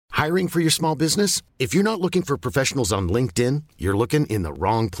Hiring for your small business? If you're not looking for professionals on LinkedIn, you're looking in the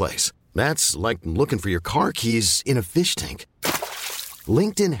wrong place. That's like looking for your car keys in a fish tank.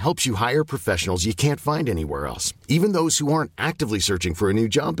 LinkedIn helps you hire professionals you can't find anywhere else, even those who aren't actively searching for a new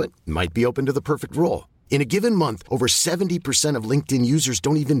job but might be open to the perfect role. In a given month, over 70% of LinkedIn users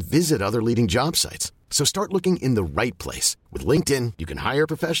don't even visit other leading job sites. So start looking in the right place. With LinkedIn, you can hire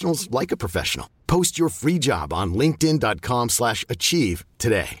professionals like a professional. Post your free job on linkedin.com/achieve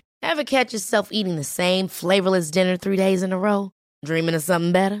today. Ever catch yourself eating the same flavorless dinner 3 days in a row? Dreaming of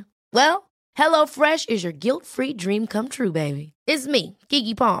something better? Well, HelloFresh is your guilt-free dream come true, baby. It's me,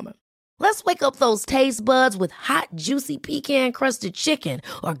 Keke Palmer. Let's wake up those taste buds with hot, juicy pecan-crusted chicken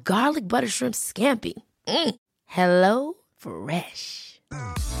or garlic butter shrimp scampi. Hello Fresh.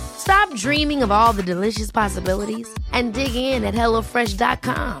 Stop dreaming of all the delicious possibilities and dig in at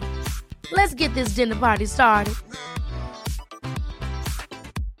HelloFresh.com. Let's get this dinner party started.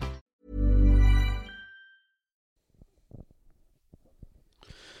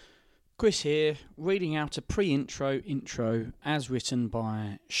 Chris here, reading out a pre-intro intro as written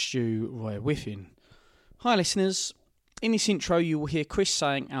by Stu Roy-Whiffin. Hi listeners, in this intro you will hear Chris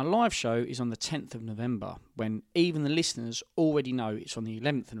saying our live show is on the 10th of November, when even the listeners already know it's on the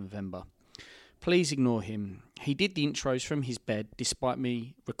 11th of November. Please ignore him. He did the intros from his bed despite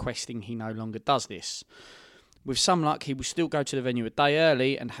me requesting he no longer does this. With some luck he will still go to the venue a day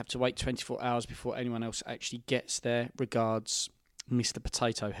early and have to wait 24 hours before anyone else actually gets there. Regards, Mr.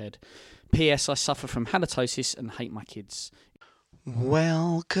 Potato Head. P.S. I suffer from halitosis and hate my kids.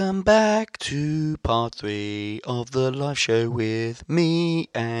 Welcome back to part 3 of the live show with me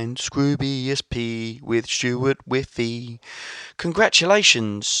and Scroobius P with Stuart Whiffy.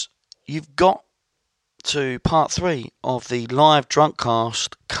 Congratulations, you've got to part 3 of the live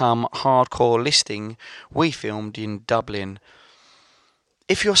Drunkcast come hardcore listing we filmed in Dublin.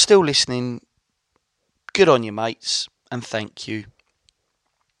 If you're still listening, good on you mates, and thank you.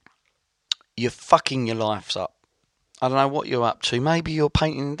 You're fucking your lives up. I don't know what you're up to. Maybe you're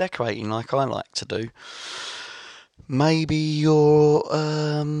painting and decorating like I like to do. Maybe you're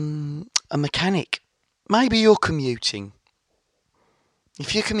a mechanic. Maybe you're commuting.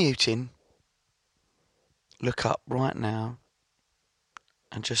 If you're commuting, look up right now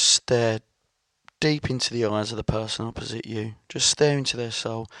and just stare deep into the eyes of the person opposite you. Just stare into their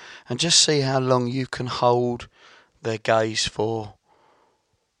soul and just see how long you can hold their gaze for.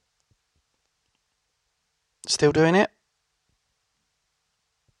 Still doing it?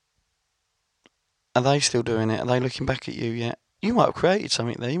 Are they still doing it? Are they looking back at you yet? You might have created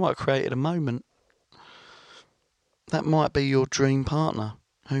something there. You might have created a moment. That might be your dream partner.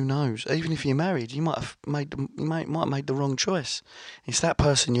 Who knows? Even if you're married, you might have made the wrong choice. It's that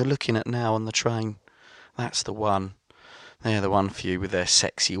person you're looking at now on the train. That's the one. They're the one for you with their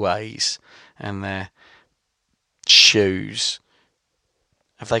sexy ways and their shoes.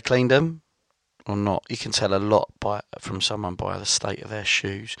 Have they cleaned them? Or not? You can tell a lot from someone by the state of their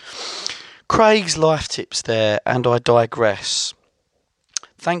shoes. Craig's life tips there, and I digress.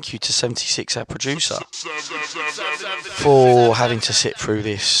 Thank you to 76, our producer, for having to sit through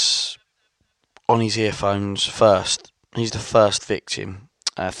this on his earphones first. He's the first victim.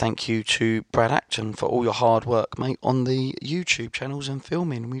 Thank you to Brad Acton for all your hard work, mate, on the YouTube channels and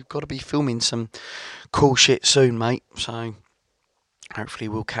filming. We've got to be filming some cool shit soon, mate, so hopefully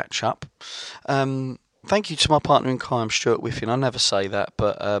we'll catch up. Thank you to my partner in crime, Stuart Whiffin. I never say that,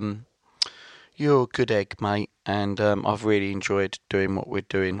 but you're a good egg, mate, and I've really enjoyed doing what we're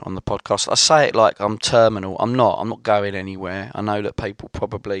doing on the podcast. I say it like I'm terminal. I'm not going anywhere. I know that people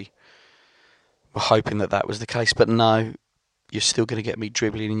probably were hoping that was the case, but no, you're still going to get me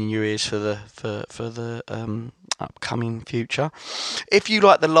dribbling in your ears for the upcoming future. If you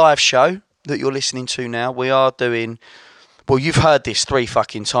like the live show that you're listening to now, we are doing... Well, you've heard this 3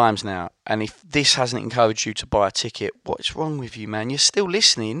 fucking times now, and if this hasn't encouraged you to buy a ticket, what's wrong with you, man? You're still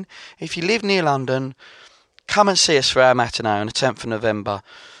listening. If you live near London, come and see us for our matinee on the 10th of November.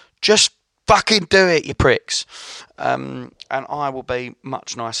 Just fucking do it, you pricks. And I will be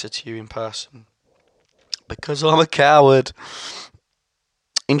much nicer to you in person, because I'm a coward.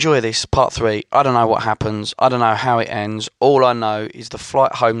 Enjoy this, part 3. I don't know what happens. I don't know how it ends. All I know is the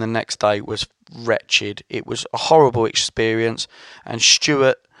flight home the next day was wretched. It was a horrible experience, and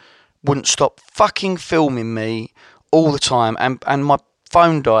Stuart wouldn't stop fucking filming me all the time, and my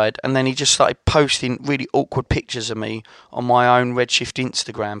phone died, and then he just started posting really awkward pictures of me on my own Redshift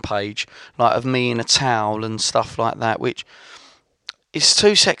Instagram page, like of me in a towel and stuff like that, which is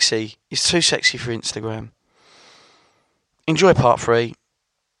too sexy. It's too sexy for Instagram. Enjoy part 3.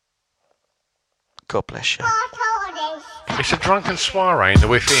 God bless you. It's a drunken soiree in the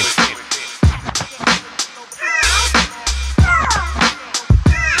within.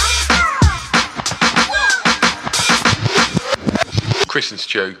 Chris and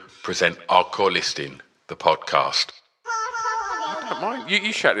Stu present Hardcore Listing, the podcast. I don't mind.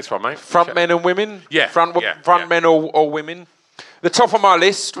 You shout this one, mate. Front men and women? Yeah. Front men or women? The top of my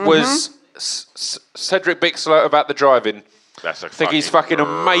list was Cedric Bixler about the driving. I think he's fucking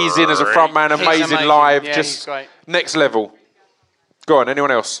amazing as a front man, amazing live, yeah, just next level. Go on, anyone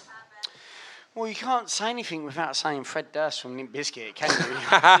else? Well, you can't say anything without saying Fred Durst from Limp Bizkit, can you?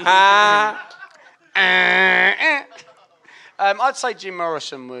 I'd say Jim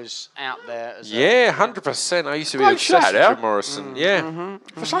Morrison was out there. As 100%. I used to be obsessed with Jim Morrison.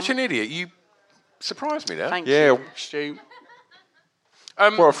 For such an idiot, you surprised me there. Thank you, Stu.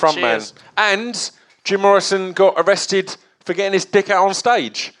 What a front man. And Jim Morrison got arrested for getting his dick out on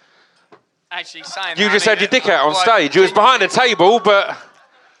stage. Actually saying you just had your dick out on stage. You was behind the table, but...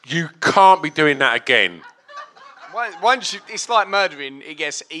 You can't be doing that again. Once it's like murdering, it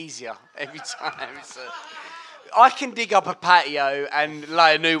gets easier every time. I can dig up a patio and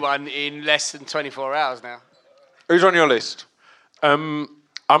lay a new one in less than 24 hours now. Who's on your list? I'm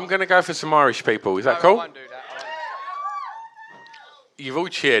going to go for some Irish people. Is that cool? I won't do that. You've all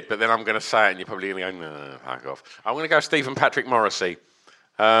cheered, but then I'm going to say it and you're probably going to go, no, fuck off. I'm going to go Stephen Patrick Morrissey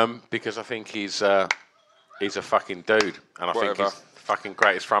because I think he's a fucking dude. And I think he's the fucking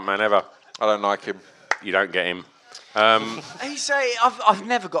greatest frontman ever. I don't like him. You don't get him. I've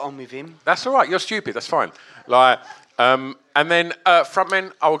never got on with him. That's all right. You're stupid. That's fine. And then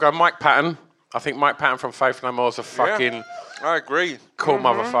frontmen, I will go Mike Patton. I think Mike Patton from Faith No More is a fucking... I agree. Cool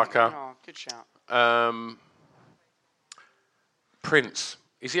motherfucker. Oh, good shout. Prince.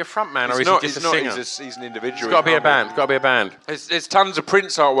 Is he a frontman or is he just a singer? He's an individual. It's got to be a band. Got to be a band. There's tons of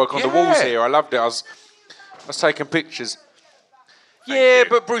Prince artwork on the walls here. I loved it. I was taking pictures.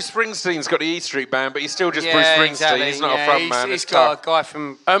 But Bruce Springsteen's got the E Street Band, but he's still just Bruce Springsteen. Exactly. He's not a front man. He's got a guy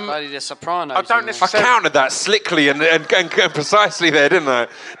from The Sopranos. I don't necessarily... I counted that slickly and precisely there, didn't I?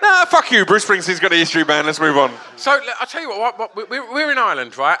 Nah, fuck you. Bruce Springsteen's got the E Street Band. Let's move on. So I'll tell you what we're in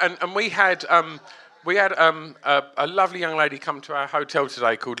Ireland, right? And we had a lovely young lady come to our hotel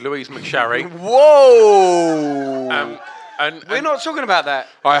today called Louise McSharry. Whoa! And we're not talking about that.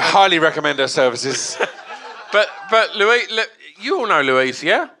 I highly recommend her services. but Louise, you all know Louise,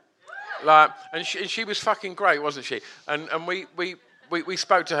 yeah? And she was fucking great, wasn't she? And we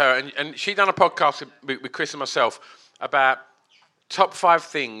spoke to her, and she'd done a podcast with Chris and myself about top 5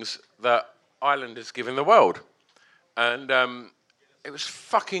 things that Ireland has given the world, and it was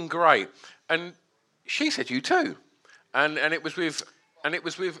fucking great. And she said you too, and it was with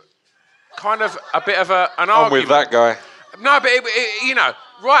kind of a bit of an argument. I'm with that guy. No, but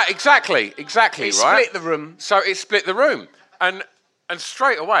right, exactly, It right. split the room. So it split the room, and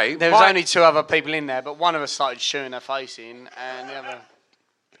straight away there was only 2 other people in there, but one of us started shooing her face in, and the other.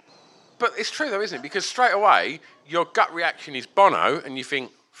 But it's true though, isn't it? Because straight away your gut reaction is Bono, and you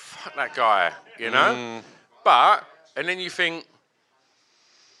think, "Fuck that guy," you know. And then you think.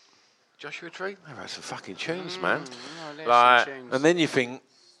 Joshua Tree? They wrote some fucking tunes, man. And then you think,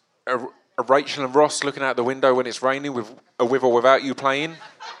 are Rachel and Ross looking out the window when it's raining with or without you playing?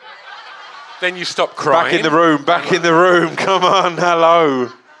 Then you stop crying. Back in the room. Come on,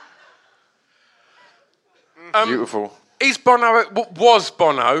 hello. Beautiful. Was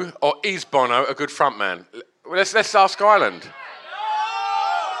Bono or is Bono a good frontman? Let's ask Ireland.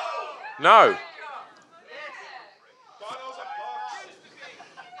 No.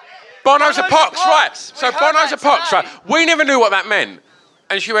 Bono's a pox, right. So Bono's a pox, right. We never knew what that meant.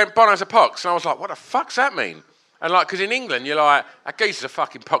 And she went, Bono's a pox. And I was like, what the fuck's that mean? And because in England, you're like, that geezer's a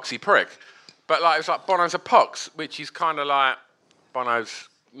fucking poxy prick. But it's like, Bono's a pox, which is kind of like, Bono's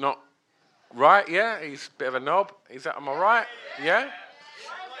not right, yeah? He's a bit of a knob. Am I right? Yeah?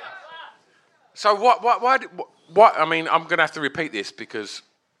 So why, I mean, I'm going to have to repeat this because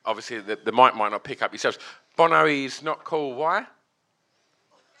obviously the mic might not pick up yourselves. Bono is not cool, why?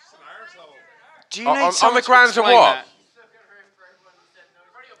 Do you need on the grounds of what? That?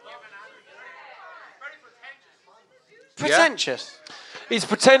 Pretentious. He's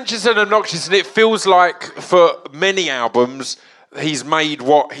pretentious and obnoxious, and it feels like for many albums he's made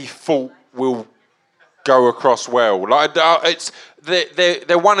what he thought will go across well.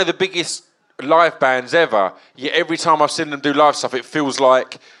 They're one of the biggest live bands ever. Yet every time I've seen them do live stuff, it feels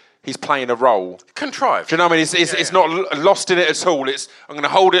like he's playing a role. Contrived. Do you know what I mean? It's not lost in it at all. I'm going to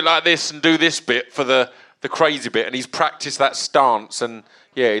hold it like this and do this bit for the crazy bit, and he's practiced that stance, and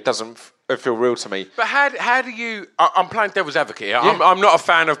it doesn't feel real to me. But how do you... I'm playing devil's advocate here. Yeah. I'm not a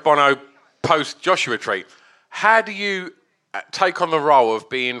fan of Bono post Joshua Tree. How do you take on the role of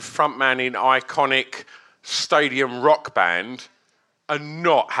being frontman in iconic stadium rock band and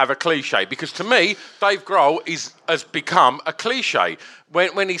not have a cliche? Because to me, Dave Grohl has become a cliche.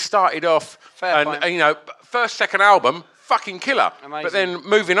 When he started off, and first, second album, fucking killer. Amazing. But then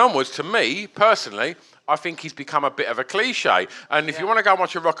moving onwards, to me personally, I think he's become a bit of a cliche. And if you want to go and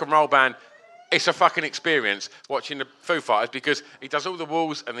watch a rock and roll band, it's a fucking experience watching the Foo Fighters, because he does all the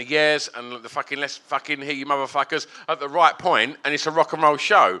walls and the yeahs and the fucking let's fucking hear you motherfuckers at the right point, and it's a rock and roll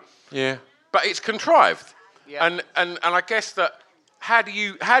show. Yeah. But it's contrived. Yeah. And I guess that how do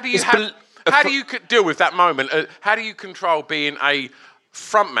you deal with that moment? How do you control being a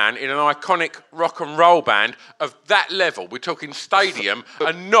frontman in an iconic rock and roll band of that level? We're talking stadium,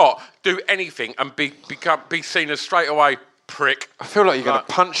 and not do anything and be seen as straight away prick. I feel like you're going to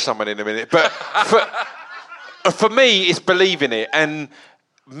punch someone in a minute, but for me, it's believing it. And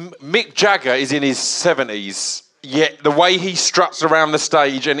Mick Jagger is in his 70s, yet the way he struts around the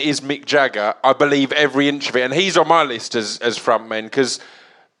stage and is Mick Jagger, I believe every inch of it. And he's on my list as frontman because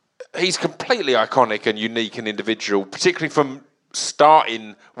he's completely iconic and unique and individual, particularly from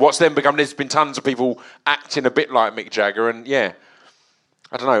starting what's then become. There's been tons of people acting a bit like Mick Jagger, and I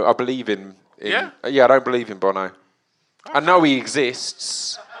don't know. I believe in I don't believe in Bono. I know he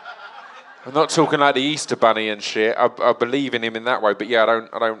exists. I'm not talking like the Easter Bunny and shit. I believe in him in that way, but I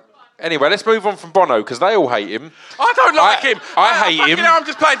don't. Anyway, let's move on from Bono because they all hate him. I don't like him. I hate him. I'm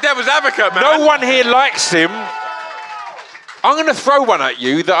just playing devil's advocate, man. No one here likes him. I'm going to throw one at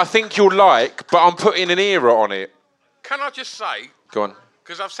you that I think you'll like, but I'm putting an era on it. Can I just say? Go on.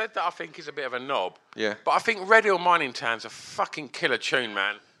 Because I've said that I think he's a bit of a knob. Yeah. But I think Red Hill Mining Town's a fucking killer tune,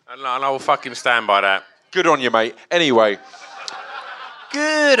 man. And I will fucking stand by that. Good on you, mate. Anyway.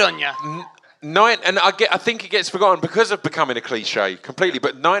 Good on you. I think it gets forgotten because of becoming a cliche completely,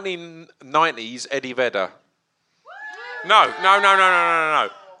 but 1990s Eddie Vedder. No.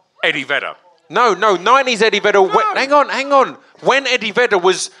 Eddie Vedder. No, 90s Eddie Vedder. No. Hang on. When Eddie Vedder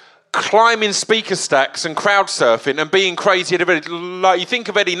was climbing speaker stacks and crowd surfing and being crazy, like you think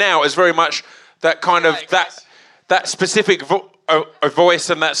of Eddie now as very much that kind of that specific voice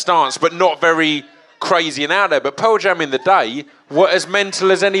and that stance, but not very crazy and out there. But Pearl Jam in the day were as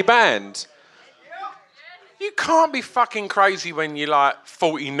mental as any band. You can't be fucking crazy when you're like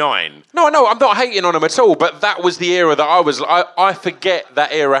 49. No, I'm not hating on them at all, but that was the era that I forget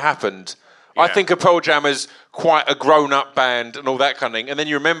that era happened. Yeah. I think of Pearl Jam as quite a grown-up band and all that kind of thing, and then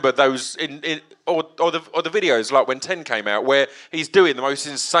you remember those or the videos like when 10 came out where he's doing the most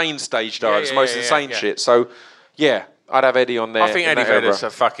insane stage dives, insane shit. So, I'd have Eddie on there. I think Eddie Vedder's a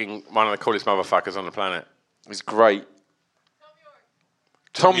fucking one of the coolest motherfuckers on the planet. He's great.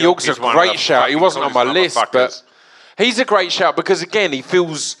 Tom York's a great shout. He wasn't on my list, but he's a great shout because, again, he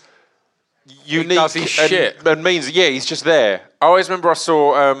feels unique. He does his shit. And means, he's just there. I always remember I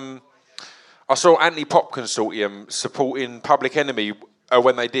saw Anti-Pop Consortium supporting Public Enemy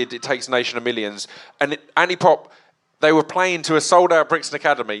when they did It Takes a Nation of Millions. And Anti-Pop, they were playing to a sold-out Brixton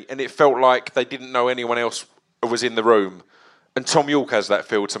Academy, and it felt like they didn't know anyone else was in the room. And Tom York has that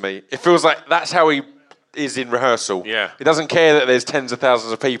feel to me. It feels like that's how he is in rehearsal. Yeah. He doesn't care that there's tens of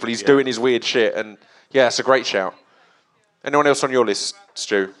thousands of people. He's doing his weird shit. And, it's a great shout. Anyone else on your list,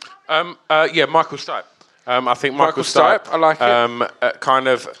 Stu? Michael Stipe. I think Michael Stipe, I like it. Kind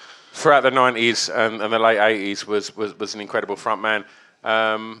of throughout the 90s and the late 80s was an incredible frontman.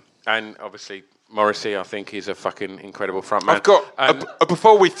 And obviously Morrissey, I think, is a fucking incredible frontman. I've got,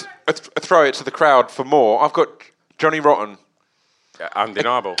 before we throw it to the crowd for more, I've got Johnny Rotten.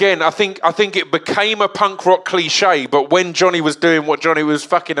 Undeniable. Again, I think it became a punk rock cliche, but when Johnny was doing what Johnny was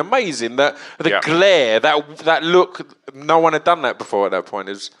fucking amazing, the glare, that look, no one had done that before at that point.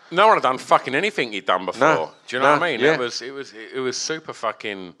 No one had done fucking anything he'd done before. No, do you know what I mean? Yeah. It was super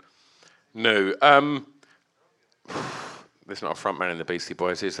fucking new. There's not a front man in the Beastie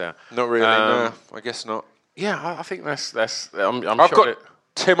Boys, is there? Not really. No, I guess not. Yeah, I think that's. I've got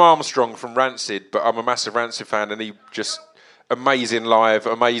Tim Armstrong from Rancid, but I'm a massive Rancid fan, and he just amazing live,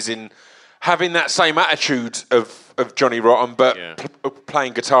 amazing, having that same attitude of Johnny Rotten, but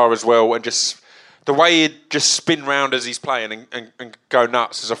playing guitar as well, and just the way he'd just spin round as he's playing and go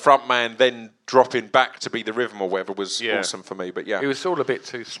nuts as a front man, then dropping back to be the rhythm or whatever was awesome for me. But it was all a bit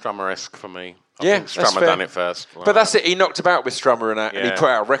too Strummer-esque for me. I think Strummer done it first. But that's it. He knocked about with Strummer and that, and he put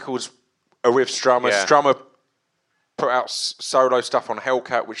out records with Strummer. Yeah. Strummer put out solo stuff on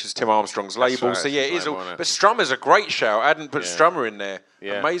Hellcat, which is Tim Armstrong's label. Right, so it is all. But Strummer's a great shout. I hadn't put Strummer in there.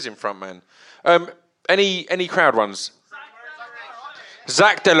 Yeah. Amazing frontman. Any crowd ones?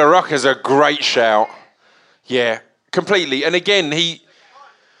 Zach De La Rocca's a great shout. Yeah, completely. And again,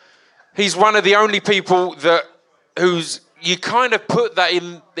 he's one of the only people whose you kind of put that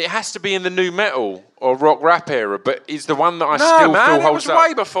in. It has to be in the new metal or rock rap era, but it's the one that I still feel holds up. It was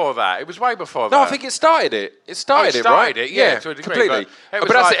way before that. It was way before that. No, I think it started it. It started it, right? Yeah, to a degree, completely. but it was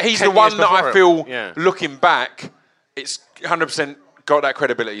But that's like it. He's 10 the one years that I before feel, it. looking back, it's 100% got that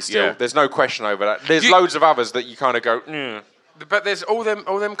credibility still. Yeah. There's no question over that. There's loads of others that you kind of go, But there's all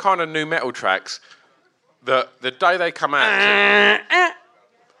them kind of new metal tracks that the day they come out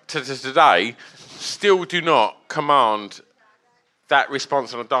to today still do not command that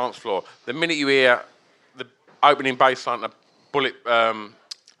response on the dance floor. The minute you hear the opening bass line, a bullet,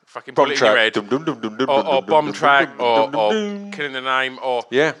 fucking bullet in your head, or bomb track, or Killing the Name, or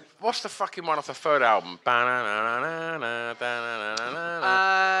what's the fucking one off the third album?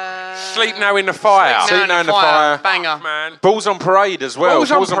 Sleep Now in the Fire. Sleep Now in the Fire. Banger. Man. Balls on Parade as well.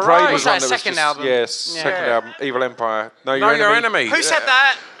 Balls on Parade. was one that was second just, album. Yes, second album. Evil Empire. Know Know Your Enemy. Who said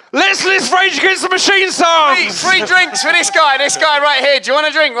that? Let's list Rage Against the Machine songs. Free drinks for this guy right here. Do you want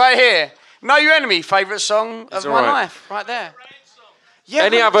a drink right here? Know Your Enemy, favourite song of my life, right there. Yeah,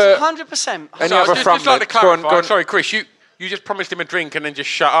 Any other? 100%. Any other just front like to bits? Go on, clarify, go on. sorry, Chris, you just promised him a drink and then just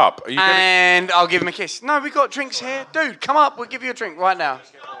shut up. Are you gonna... And I'll give him a kiss. No, we got drinks here. Dude, come up. We'll give you a drink right now.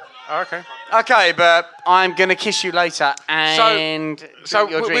 Oh, okay. Okay, but I'm going to kiss you later and So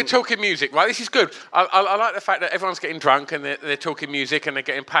your we're drink. talking music, right? This is good. I like the fact that everyone's getting drunk and they're talking music and they're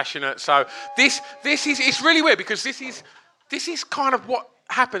getting passionate. So this is it's really weird because this is kind of what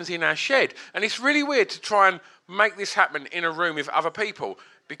happens in our shed, and it's really weird to try and make this happen in a room with other people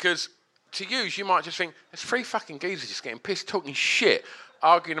because to you might just think there's three fucking geezers just getting pissed, talking shit,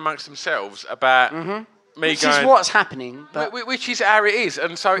 arguing amongst themselves about me This going. is what's happening. But Which is how it is,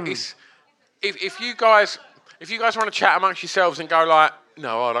 and so it's if you guys want to chat amongst yourselves and go like,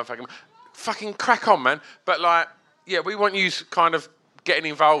 no, I don't fucking crack on, man. But like, yeah, we want you kind of getting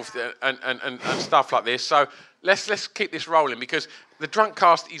involved and stuff like this. So let's keep this rolling because the Drunk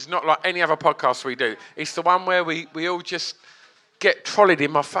Cast is not like any other podcast we do. It's the one where we all just get trolleyed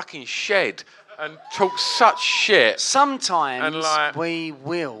in my fucking shed and talk such shit. sometimes And like- we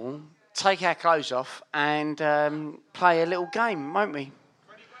will take our clothes off and play a little game, won't we?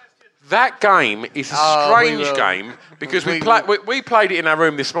 That game is a Oh, we strange will. game because we We- played it in our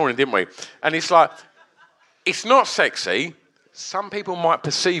room this morning, didn't we? And it's like, it's not sexy. Some people might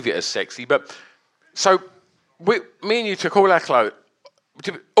perceive it as sexy, but so me and you took all our clothes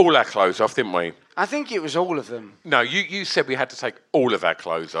off, didn't we? I think it was all of them. No, you said we had to take all of our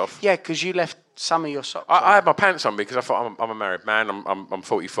clothes off. Yeah, because you left some of your socks I on. had my pants on because I thought I'm a married man. I'm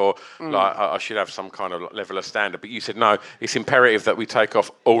 44. Like I should have some kind of level of standard. But you said no. It's imperative that we take off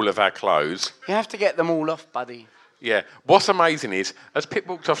all of our clothes. You have to get them all off, buddy. Yeah. What's amazing is, as Pip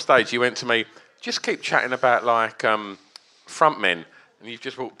walked off stage, you went to me, just keep chatting about like frontmen, and you've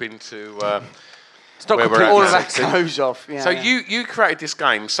just walked into. It's not where we're completely at All now. of our sexy. clothes off. Yeah, So yeah. you created this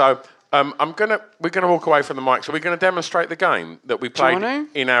game. So we're gonna walk away from the mic. So we're gonna demonstrate the game that we you played wanna?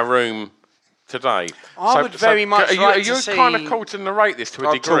 in our room today. I would very much are you, like are you to kind of see- called to narrate this to a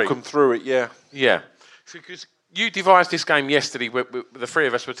I'll degree? talk them through it, yeah. Yeah. Because you devised this game yesterday. The three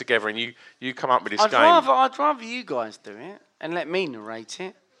of us were together, and you come up with this I'd game. rather you guys do it and let me narrate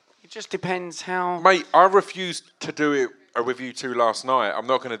it. It just depends how. Mate, I refused to do it with you two last night. I'm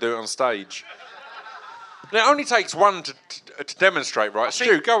not going to do it on stage. And it only takes one to demonstrate, right?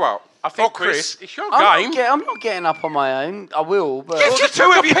 Stu, go up. I think Or Chris. it's your I'm game. not getting up on my own. I will, but Get your the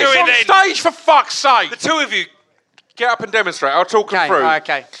two of you piss do it on then. stage for fuck's sake. The two of you, get up and demonstrate. I'll talk them okay, through.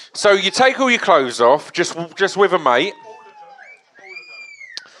 okay. So you take all your clothes off, just with a mate.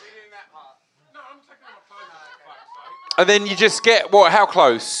 And then you just get, how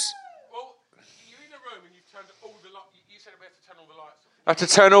close? Well, you're in a room and you've turned all the lights. You said we have to turn all the lights off. I have to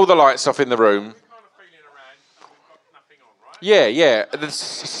turn all the lights off in the room. Kind of feeling around and we've got nothing on, right? Yeah.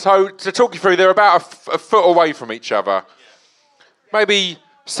 So to talk you through, they're about a foot away from each other. Maybe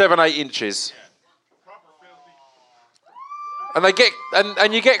 7-8 inches. And they get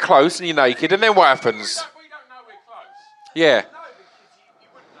and you get close and you're naked, and then what happens? We don't know we're close. Yeah. No, because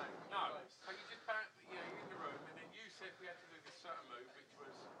you wouldn't know. No. So you just found, you're in the room and then you said we had to do this certain move, which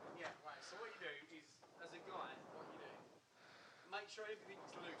was... Yeah, right. So what you do is, as a guy, what you do, make sure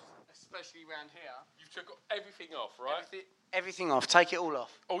everything's loose, especially around here. You took everything off, right? Everything off. Take it all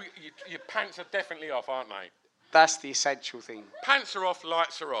off. Oh, your pants are definitely off, aren't they? That's the essential thing. Pants are off,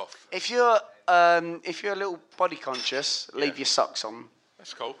 lights are off. If you're a little body conscious, leave your socks on.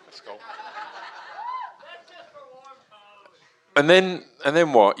 That's cool, that's cool. And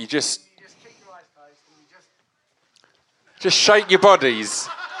then what? You just shake your bodies.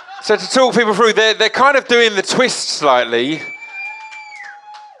 So to talk people through, they're kind of doing the twist slightly.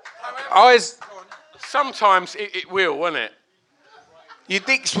 Eyes. sometimes it will, won't it? Your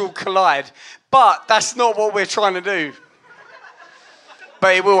dicks will collide. But that's not what we're trying to do.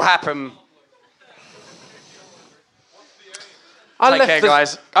 But it will happen. Take care,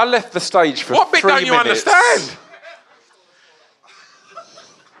 guys. I left the stage for 3 minutes. What bit don't you understand?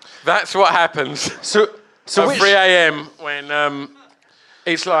 That's what happens So at 3 a.m. when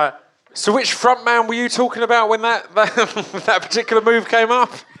it's like... So which front man were you talking about when that that particular move came up?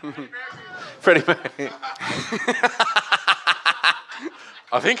 Freddie Mercury.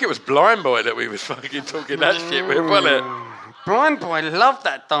 I think it was Blind Boy that we was fucking talking that shit with, wasn't it? Blind Boy loved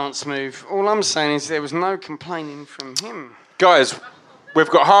that dance move. All I'm saying is there was no complaining from him. Guys, we've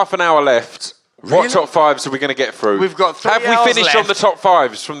got half an hour left. Really? What top fives are we going to get through? We've got 3 Have we hours finished left. on the top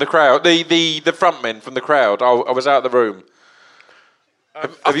fives from the crowd? The front men from the crowd. I was out of the room.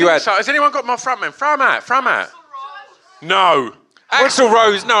 Have you had... So. Has anyone got my front man? Throw him out. No. Axl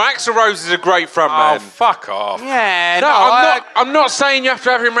Rose. No, Axl Rose is a great front man. Oh, fuck off. Yeah, No, I'm not saying you have to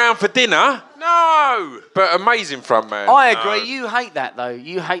have him round for dinner, No. but amazing front man. I agree. You hate that, though.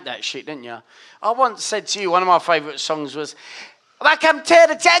 You hate that shit, didn't you? I once said to you, one of my favourite songs was, "Welcome to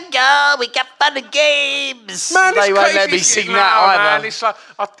the jungle, we got fun and games." Man, They won't let me sing that either. Man, it's like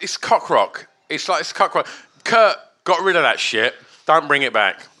it's cock rock. It's cock rock. Kurt got rid of that shit. Don't bring it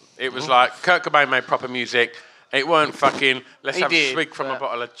back. It was like Kurt Cobain made proper music. It weren't fucking let's He have did, a swig from a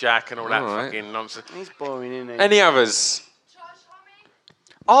bottle of Jack and all that fucking nonsense. He's boring, isn't he? Any others?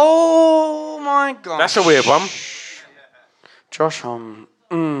 Oh my god. That's a weird one. Josh Homme.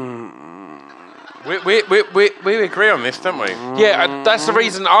 We agree on this, don't we? Yeah, that's the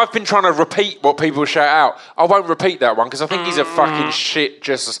reason I've been trying to repeat what people shout out. I won't repeat that one because I think he's a fucking shit,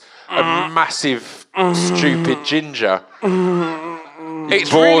 just a massive, stupid ginger. It's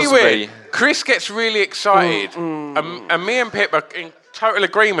bores really weird. me. Chris gets really excited, and me and Pip are in total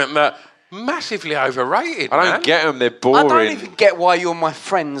agreement that massively overrated. I don't man. get them, they're I boring. don't even get why you're my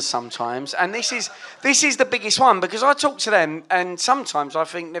friends sometimes. And this is the biggest one because I talk to them and sometimes I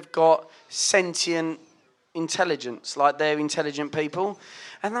think they've got sentient intelligence, like they're intelligent people.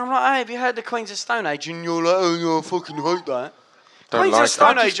 And I'm like, hey, have you heard the Queens of Stone Age? And you're like, oh, yeah, I fucking hate that. Don't Queens like of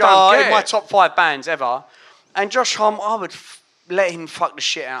Stone that. Age don't are get in my it. top 5 bands ever. And Josh Homme, I would let him fuck the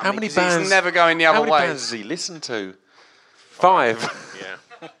shit out How of me many 'cause bands? he's never going the other How many way. bands does he listen to? 5.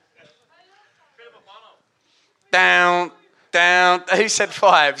 Yeah. Down. Who said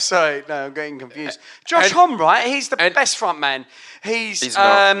 5? Sorry, no, I'm getting confused. Josh Homme, right? He's the best front man. He's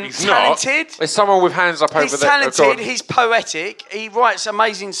not. He's not. talented. There's someone with hands up over He's there. talented. He's poetic. He writes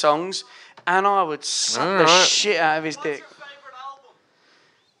amazing songs, and I would suck the Alright. shit out of his dick.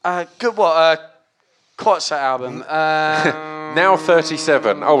 Good what? Quatsa album. Now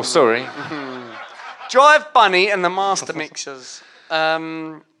 37. Oh, sorry. Drive Bunny and the Master Mixers.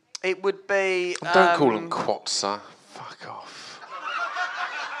 It would be. Don't call him Quatsa. Fuck off.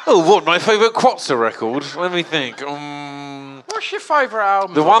 Oh, what? My favourite Quatsa record? Let me think. What's your favourite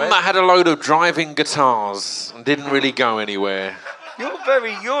album? The one that had a load of driving guitars and didn't really go anywhere. You're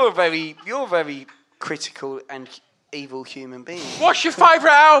a very critical and evil human being. What's your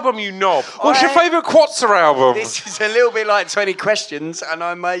favourite album, you knob? What's your favourite Quatsa album? This is a little bit like 20 questions, and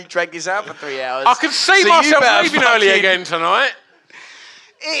I may drag this out for 3 hours. I can see So you myself better leaving early fucking- again tonight.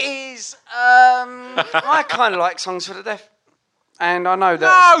 It is. I kind of like Songs for the Deaf, and I know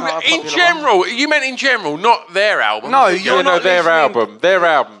that. No, in general. You meant in general, not their album. No, did you? you're not their listening- album. Their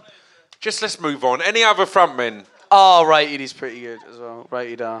album. Just let's move on. Any other frontmen? R Rated is pretty good as well.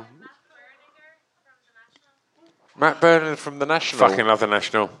 Rated R. Matt Bernard from The National. Fucking love the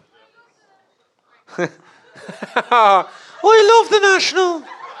National. I love The National.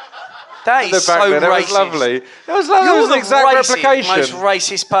 That The is back so there, that racist. was lovely. That was lovely. That You're was the an exact replication. most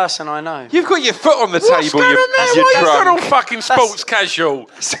racist person I know. You've got your foot on the What's table, going on there? you Why is that all drunk. fucking sports casual?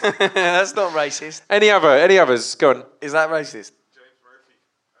 That's not racist. Any others? Go on. Is that racist?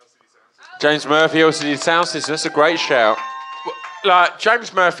 James Murphy, LCD Sound System. That's a great shout. Like,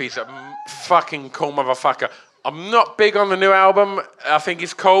 James Murphy's a fucking cool motherfucker. I'm not big on the new album. I think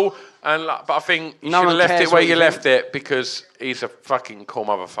it's cool, but I think you No should have one left cares it where what you you left it because he's a fucking cool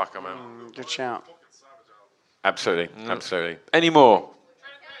motherfucker, man. Good shout. Absolutely. Any more?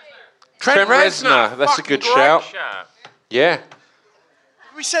 Trent Reznor. That's a fucking good great shout. Yeah.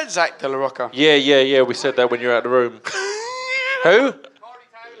 We said Zach De La Rocca. Yeah. We said that when you were out of the room. Who?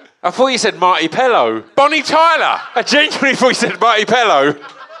 I thought you said Marty Pello. Bonnie Tyler. I genuinely thought you said Marty Pello.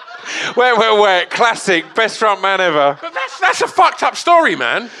 Where? Classic. Best front man ever. But that's a fucked up story,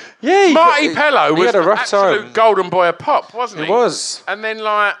 man. Yeah. Marty Pello he was had a an rough absolute time. golden boy of pop, wasn't he? He was. And then,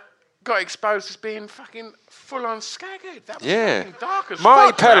 like, got exposed as being fucking full on skaghead. That was Yeah. fucking dark as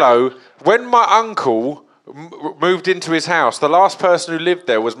Marty fuck, man. Pello, when my uncle moved into his house, the last person who lived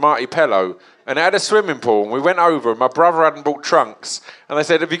there was Marty Pello, and it had a swimming pool, and we went over, and my brother hadn't bought trunks, and they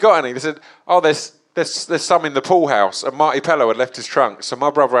said, have you got any? They said, oh, there's some in the pool house, and Marty Pello had left his trunks, so my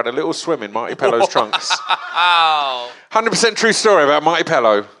brother had a little swim in Marty Pello's trunks. 100% true story about Marty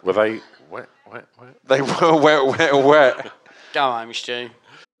Pello. Were they wet? They were wet. Go home, Stu.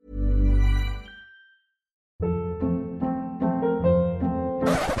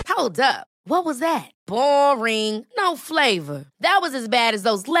 Hold up. What was that? Boring. No flavor. That was as bad as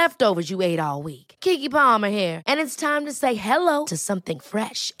those leftovers you ate all week. Keke Palmer here, and it's time to say hello to something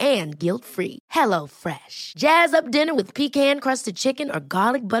fresh and guilt-free. Hello Fresh. Jazz up dinner with pecan-crusted chicken or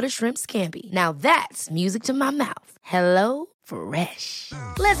garlic butter shrimp scampi. Now that's music to my mouth. Hello Fresh.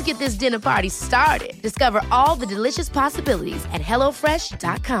 Let's get this dinner party started. Discover all the delicious possibilities at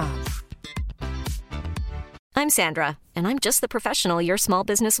hellofresh.com. I'm Sandra, and I'm just the professional your small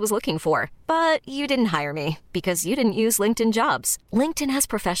business was looking for. But you didn't hire me because you didn't use LinkedIn Jobs. LinkedIn has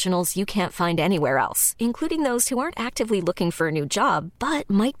professionals you can't find anywhere else, including those who aren't actively looking for a new job, but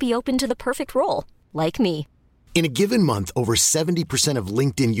might be open to the perfect role, like me. In a given month, over 70% of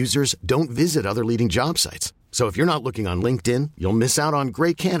LinkedIn users don't visit other leading job sites. So if you're not looking on LinkedIn, you'll miss out on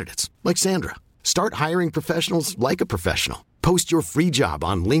great candidates like Sandra. Start hiring professionals like a professional. Post your free job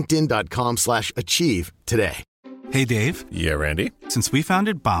on linkedin.com/achieve today. Hey, Dave. Yeah, Randy. Since we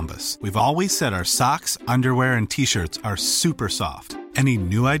founded Bombas, we've always said our socks, underwear, and T-shirts are super soft. Any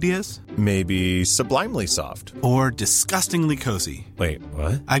new ideas? Maybe sublimely soft. Or disgustingly cozy. Wait,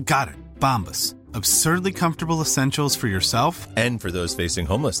 what? I got it. Bombas. Absurdly comfortable essentials for yourself And for those facing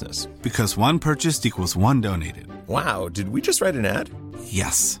homelessness. because one purchased equals one donated. Wow, did we just write an ad?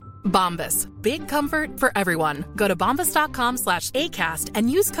 Yes. Bombas. Big comfort for everyone. Go to bombas.com/ACAST and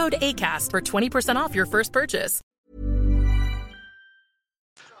use code ACAST for 20% off your first purchase.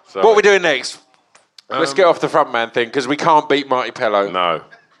 So, What are we doing next? Let's get off the front man thing, because we can't beat Marty Pello. No.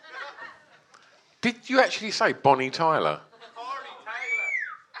 Did you actually say Bonnie Tyler?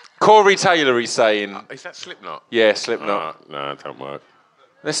 Corey Taylor, he's saying. Is that Slipknot? Yeah, Slipknot. No, it don't work.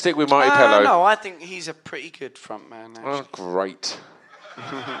 Let's stick with Marty Pello. No, I think he's a pretty good front man. Oh, great.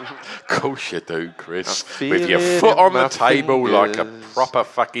 Of course you do, Chris. I feel With your it foot in on the my table like a fingers. proper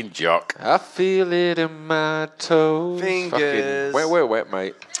fucking jock. I feel it in my toes. Fingers. Fucking wet,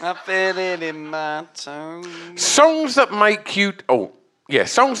 mate. I feel it in my toes. Songs that make you... Oh, yeah,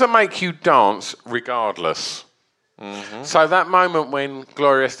 songs that make you dance regardless. Mm-hmm. So that moment when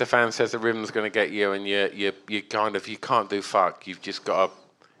Gloria Estefan says the rhythm's going to get you and you kind of... You can't do fuck. You've just got to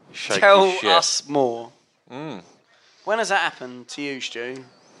shake Tell your shit. us more. When has that happened to you, Stu?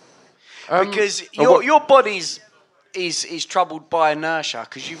 Because your body's is troubled by inertia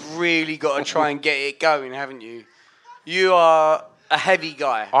because you've really got to try and get it going, haven't you? You are a heavy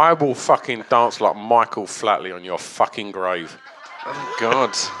guy. I will fucking dance like Michael Flatley on your fucking grave. Oh,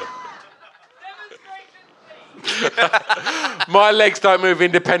 God. My legs don't move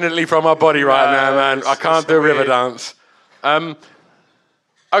independently from my body right now, man. I can't do river dance.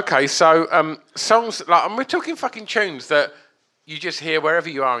 Okay, so songs like, and we're talking fucking tunes that you just hear wherever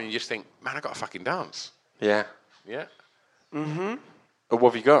you are, and you just think, man, I got to fucking dance. Yeah. Yeah. What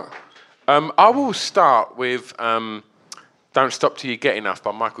have you got? I will start with "Don't Stop Till You Get Enough"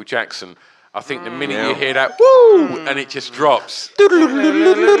 by Michael Jackson. I think the minute you hear that, woo, and it just drops. You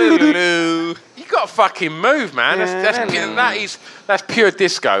got to fucking move, man. That's pure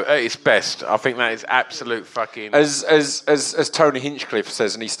disco at its best. I think that is absolute fucking. As Tony Hinchcliffe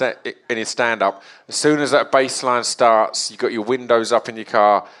says in his stand-up, as soon as that bass line starts, you got your windows up in your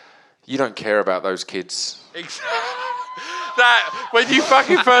car, you don't care about those kids. That when you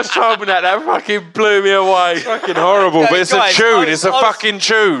fucking first told me that fucking blew me away. Fucking horrible, but it's guys, a tune. It's a fucking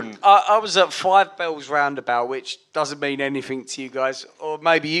tune. I was at Five Bells Roundabout, which doesn't mean anything to you guys, or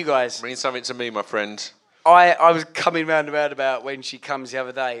maybe you guys. Means something to me, my friend. I was coming round the roundabout when she comes the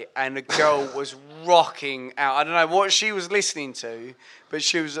other day, and the girl was rocking out. I don't know what she was listening to, but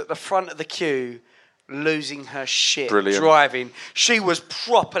she was at the front of the queue, losing her shit, Brilliant. driving. She was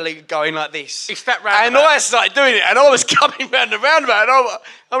properly going like this. It's that roundabout. And I started doing it, and I was coming round the roundabout, and I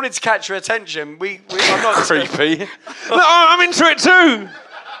wanted to catch her attention. I'm not Creepy. Look, I'm into it too.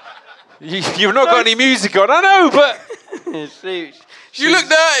 You've not got any music on, I know, but You look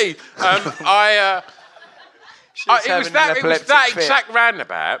dirty. It was that exact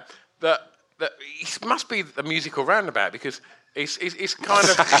roundabout that it must be the musical roundabout because it's kind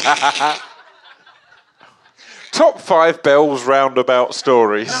of. Top 5 Bells Roundabout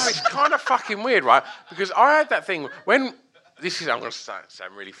stories. No, it's kind of fucking weird, right? Because I had that thing when I'm going to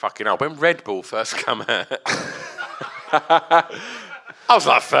sound really fucking old. When Red Bull first came out, I was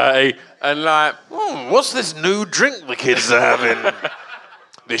like 30, and like, what's this new drink the kids are having?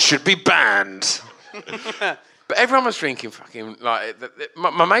 This should be banned. But everyone was drinking fucking, like,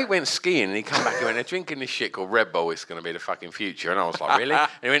 my mate went skiing and he come back and went, they're drinking this shit called Red Bull, it's going to be the fucking future. And I was like, really? And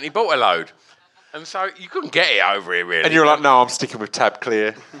he went, he bought a load. And so you couldn't get it over here, really. And you were like, no, I'm sticking with Tab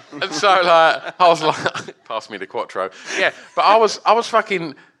Clear. And so, like, I was like, pass me the Quattro. Yeah, but I was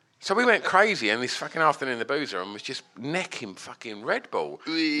fucking, so we went crazy and this fucking afternoon in the boozer and was just necking fucking Red Bull,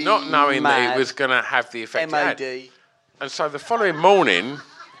 not knowing that it was going to have the effect it had. And so the following morning,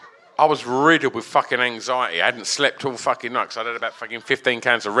 I was riddled with fucking anxiety. I hadn't slept all fucking night because I'd had about fucking 15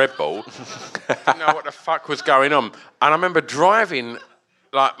 cans of Red Bull. Didn't know what the fuck was going on. And I remember driving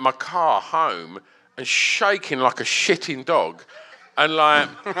like my car home and shaking like a shitting dog. And like...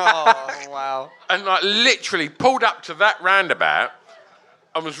 oh, wow. And like literally pulled up to that roundabout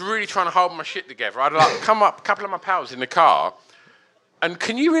and was really trying to hold my shit together. I'd like come up, a couple of my pals in the car. And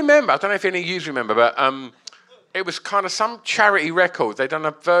can you remember, I don't know if any of you remember, but... it was kind of some charity record. They'd done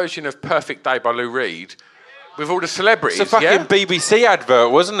a version of Perfect Day by Lou Reed with all the celebrities. It's a fucking BBC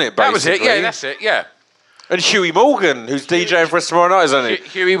advert, wasn't it, basically? That was it, yeah, that's it, yeah. And Huey Morgan, who's DJing for us tomorrow night, isn't he?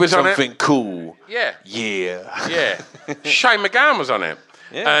 Huey was on it. Something cool. Yeah. Yeah. Yeah. Shane McGowan was on it.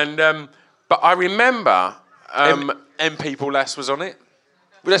 Yeah. And, but I remember... M People Lass was on it.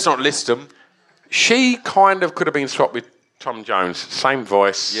 But let's not list them. She kind of could have been swapped with Tom Jones. Same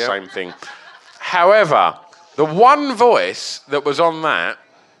voice, same thing. However... the one voice that was on that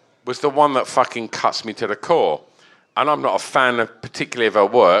was the one that fucking cuts me to the core. And I'm not a fan of particularly of her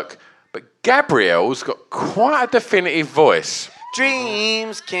work, but Gabrielle's got quite a definitive voice.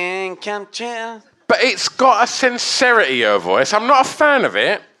 Dreams can come true. But it's got a sincerity, her voice. I'm not a fan of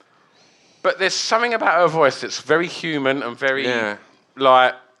it, but there's something about her voice that's very human and very,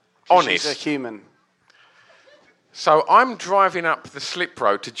 like, honest. She's a human. So I'm driving up the slip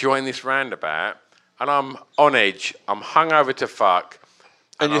road to join this roundabout, and I'm on edge. I'm hungover to fuck.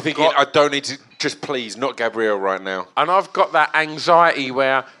 And you're thinking, I don't need to, just please, not Gabrielle right now. And I've got that anxiety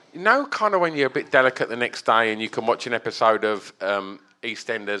where, you know, kind of when you're a bit delicate the next day and you can watch an episode of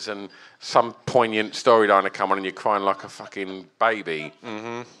EastEnders and some poignant storyline will come on and you're crying like a fucking baby.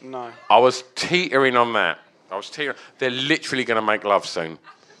 Mm-hmm. No. I was teetering on that. They're literally going to make love soon.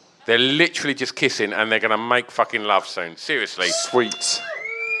 They're literally just kissing and they're going to make fucking love soon. Seriously. Sweet.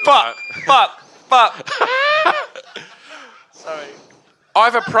 Fuck. Sorry.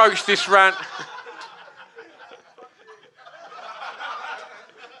 I've approached this rant...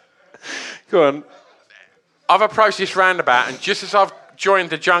 Go on. I've approached this roundabout, and just as I've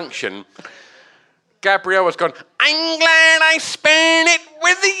joined the junction, Gabrielle has gone, I'm glad I spent it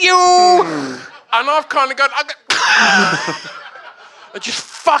with you. And I've kind of gone, I just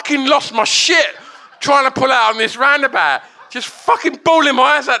fucking lost my shit trying to pull out on this roundabout. Just fucking bawling my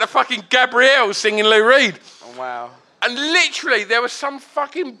eyes out to fucking Gabrielle singing Lou Reed. Oh, wow. And literally, there was some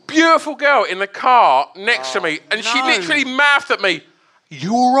fucking beautiful girl in the car next to me, and she literally mouthed at me,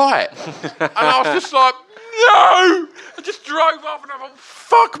 you all right? And I was just like, no! I just drove off and I thought,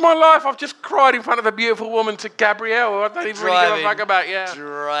 fuck my life. I've just cried in front of a beautiful woman to Gabrielle, who I don't even really give a fuck about,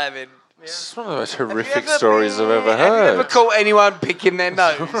 Driving. Yeah. It's one of the most horrific stories I've ever heard. Have you ever caught anyone picking their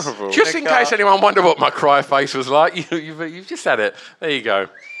nose? Just in case anyone wondered what my cry face was like, you've just had it. There you go.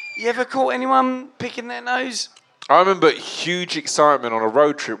 You ever caught anyone picking their nose? I remember huge excitement on a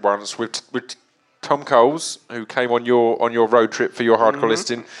road trip once with Tom Coles, who came on your road trip for your hardcore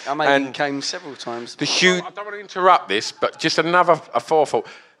listing. I mean, he came several times. I don't want to interrupt this, but just a forethought.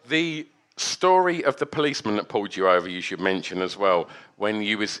 The story of the policeman that pulled you over, you should mention as well, when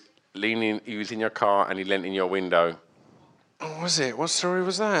you was leaning, he was in your car and he leant in your window. What was it? What story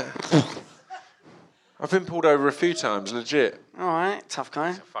was that? I've been pulled over a few times, legit. All right, tough guy.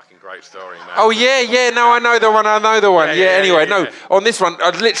 It's a fucking great story, man. Oh, yeah, no, I know the one. Yeah, on this one,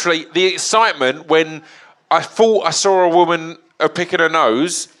 literally, the excitement when I thought I saw a woman picking her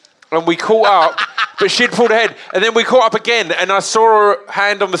nose, and we caught up, but she'd pulled her head, and then we caught up again, and I saw her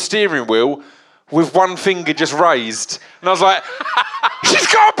hand on the steering wheel with one finger just raised. And I was like, she's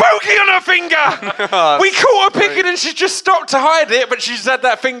got a pokey on her finger! We caught her picking and she just stopped to hide it, but she's had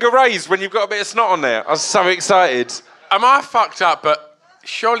that finger raised when you've got a bit of snot on there. I was so excited. Am I fucked up, but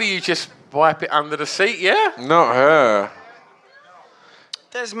surely you just wipe it under the seat, yeah? Not her.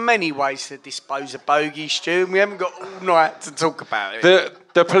 There's many ways to dispose of bogey, Stu, and we haven't got all night to talk about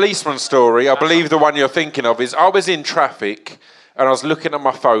it. The policeman story, I believe the one you're thinking of, is I was in traffic and I was looking at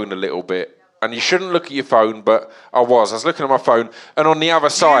my phone a little bit. and you shouldn't look at your phone, but I was looking at my phone, and on the other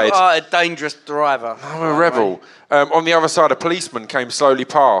side... You are a dangerous driver. I'm a rebel. On the other side, a policeman came slowly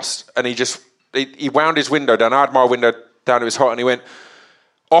past, and he wound his window down. I had my window down, it was hot, and he went,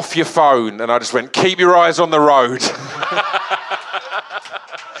 off your phone. And I just went, keep your eyes on the road.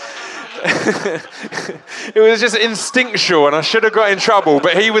 It was just instinctual, and I should have got in trouble,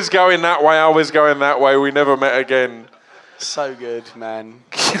 but he was going that way, I was going that way, we never met again. So good, man.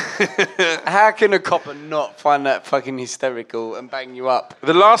 How can a copper not find that fucking hysterical and bang you up?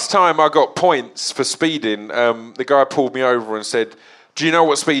 The last time I got points for speeding, the guy pulled me over and said, do you know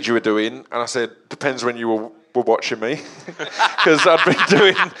what speed you were doing? And I said, depends when you were watching me. Because I'd been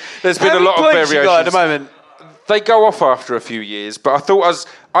doing... There's been a lot of variations. You got at the moment? They go off after a few years, but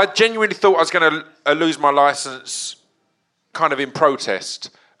I genuinely thought I was going to lose my licence kind of in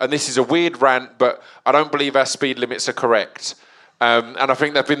protest. And this is a weird rant, but I don't believe our speed limits are correct. And I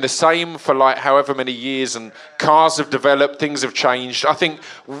think they've been the same for like however many years, and cars have developed, things have changed. I think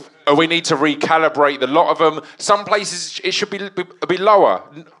we need to recalibrate a lot of them. Some places it should be lower.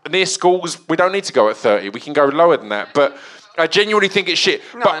 Near schools, we don't need to go at 30. We can go lower than that. But I genuinely think it's shit.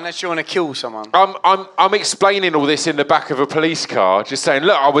 No, but unless you want to kill someone. I'm explaining all this in the back of a police car, just saying,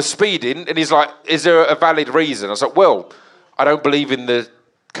 look, I was speeding, and he's like, is there a valid reason? I was like, well, I don't believe in the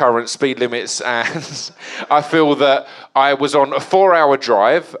current speed limits, and I feel that I was on a 4-hour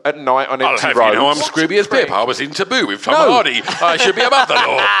drive at night on empty roads. You know, I'm Scrooby as Pip. I was in Taboo with Tom Hardy. I should be above the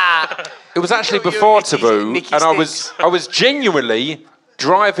law. It was actually before Taboo, and I was genuinely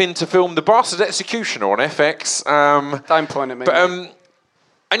driving to film The Bastard Executioner on FX. Don't point at me. But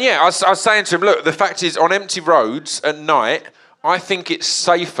and yeah, I was saying to him, look, the fact is, on empty roads at night, I think it's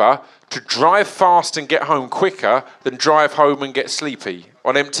safer to drive fast and get home quicker than drive home and get sleepy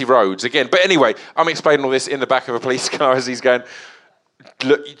on empty roads again. But anyway, I'm explaining all this in the back of a police car as he's going,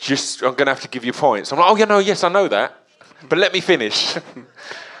 look, I'm going to have to give you points. I'm like, yes, I know that, but let me finish.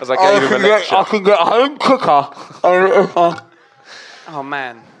 As I gave him a lecture. I can get home quicker. Oh,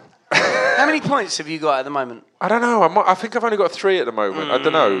 man. How many points have you got at the moment? I don't know. I think I've only got 3 at the moment. I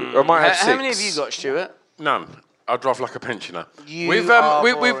don't know. I might have 6. How many have you got, Stuart? None. I drive like a pensioner.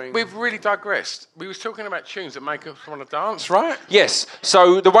 We've really digressed. We was talking about tunes that make us want to dance, right? Yes.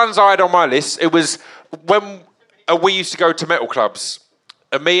 So the ones I had on my list, it was when we used to go to metal clubs.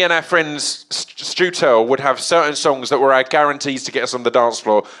 And me and our friends, Stu Tell, would have certain songs that were our guarantees to get us on the dance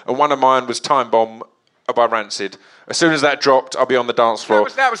floor. And one of mine was Time Bomb by Rancid. As soon as that dropped, I'll be on the dance floor.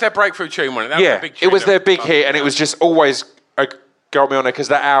 That was their breakthrough tune, wasn't it? That was their big tune. It was their big hit, and it was just always got me on it because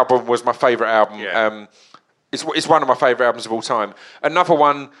that album was my favourite album. Yeah. It's one of my favourite albums of all time. Another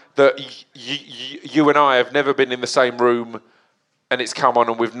one that you and I have never been in the same room, and it's come on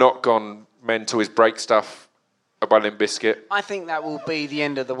and we've not gone mental, is Break Stuff by Limp Bizkit. I think that will be the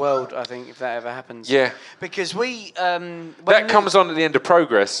end of the world, I think, if that ever happens. Yeah. Because we... that comes on at the end of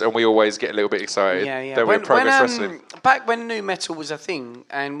Progress, and we always get a little bit excited. Yeah. Then we're Progress Wrestling. Back when nu metal was a thing,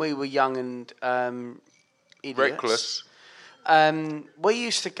 and we were young and idiots... Reckless. We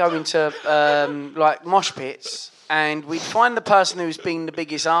used to go into like mosh pits, and we'd find the person who's been the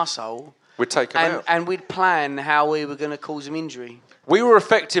biggest arsehole. We'd take him out. And we'd plan how we were going to cause him injury. We were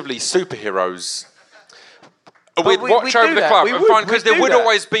effectively superheroes. We'd watch over the club and find, because there would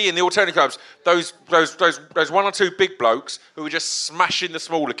always be in the alternative clubs those 1 or 2 big blokes who were just smashing the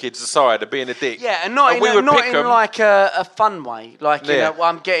smaller kids aside and being a dick. Yeah, and not in like a fun way, like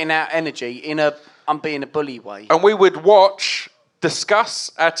I'm getting out energy. I'm being a bully way. And we would watch,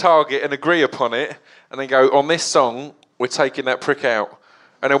 discuss our target and agree upon it, and then go, on this song, we're taking that prick out.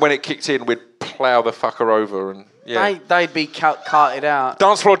 And then when it kicked in, we'd plough the fucker over. And they'd be carted out.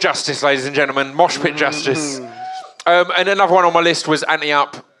 Dance floor justice, ladies and gentlemen. Mosh pit justice. And another one on my list was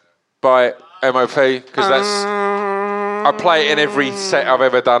Anti-Up by MOP, because that's... I play it in every set I've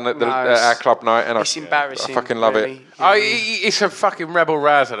ever done at our club night, and it's embarrassing. I fucking love it. It's a fucking rebel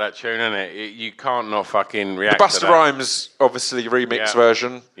rouser, that tune, isn't it? You can't not fucking react the Busta to that. Rhymes, obviously, remix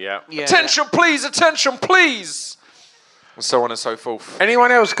version. Yeah. Attention, please! Attention, please! And so on and so forth.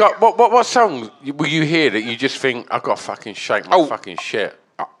 Anyone else got... What song will you hear that you just think, I've got to fucking shake my fucking shit?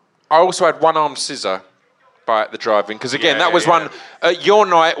 I also had One Armed Scissor by The Drive-In, because again, that was one... Your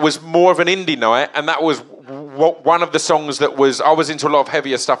night was more of an indie night, and that was... one of the songs that I was into a lot of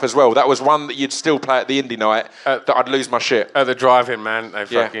heavier stuff as well. That was one that you'd still play at the indie night that I'd lose my shit. At the Drive-In, man. They're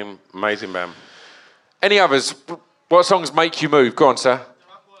fucking amazing band. Any others? What songs make you move? Go on, sir.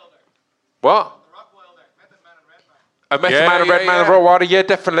 What? Method Man and Redman and Rottweiler, yeah,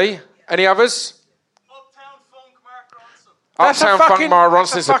 definitely. Any others? Uptown Funk Mark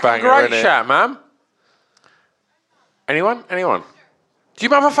Ronson is a banger, great isn't it? shout, man. Anyone? Do you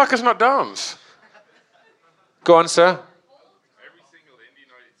motherfuckers not dance? Go on, sir.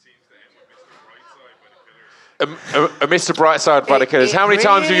 Mr. Brightside by the Killers. How many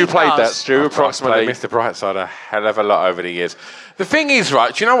times have you played that, Stu, approximately? I've played Mr. Brightside a hell of a lot over the years. The thing is,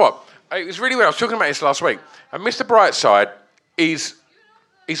 right, do you know what? It was really weird. I was talking about this last week. And Mr. Brightside is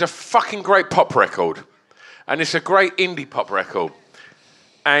a fucking great pop record. And it's a great indie pop record.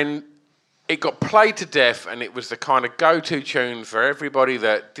 And it got played to death, and it was the kind of go-to tune for everybody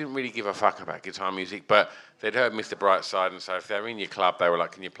that didn't really give a fuck about guitar music, but they'd heard Mr. Brightside, and so if they were in your club, they were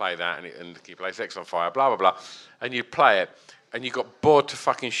like, can you play that? And can you play Sex on Fire? Blah, blah, blah. And you'd play it, and you got bored to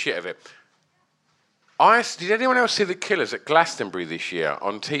fucking shit of it. Did anyone else see the Killers at Glastonbury this year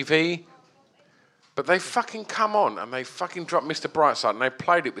on TV? But they fucking come on, and they fucking dropped Mr. Brightside, and they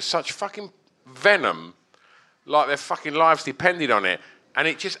played it with such fucking venom, like their fucking lives depended on it. And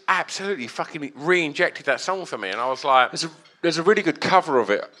it just absolutely fucking re-injected that song for me. And I was like... There's a really good cover of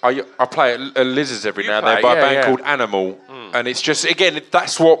it. I play it at Liz's every now and then by a band called Animal. And it's just, again,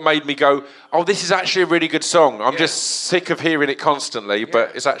 that's what made me go, oh, this is actually a really good song. I'm just sick of hearing it constantly,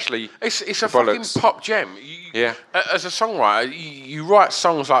 but it's actually... It's a fucking pop gem. As a songwriter, you write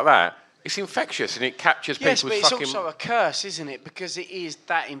songs like that, it's infectious and it captures people's fucking... Yes, but it's also a curse, isn't it? Because it is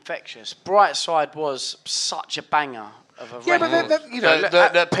that infectious. Brightside was such a banger. Of a record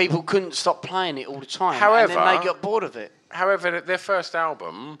that people couldn't stop playing it all the time. However, and then they got bored of it. However, their first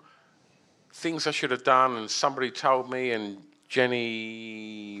album, Things I Should Have Done, and Somebody Told Me, and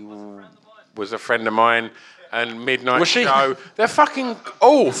Jenny was a friend of mine, and Midnight Show. They're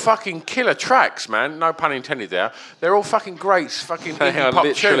all fucking killer tracks, man. No pun intended there. They're all fucking great, fucking they indie are pop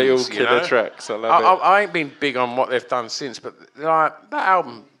literally tunes, all killer tracks. I love it. I ain't been big on what they've done since, but like that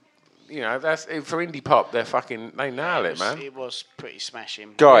album. You know, that's for indie pop. They nail it, man. It was pretty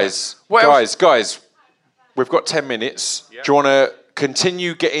smashing. Guys, we've got 10 minutes. Yep. Do you want to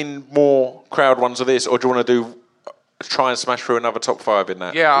continue getting more crowd ones of this, or do you want to try and smash through another top 5 in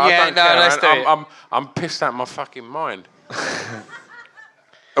that? Yeah, I don't care. Let's do it. I'm pissed out of my fucking mind.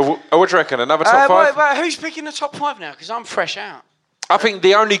 What do you reckon? Another top 5? Wait, who's picking the top 5 now? Because I'm fresh out. I think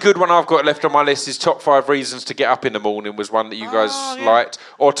the only good one I've got left on my list is top 5 reasons to get up in the morning was one that you guys liked.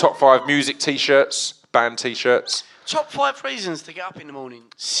 Or top 5 music t-shirts, band t-shirts. Top 5 reasons to get up in the morning.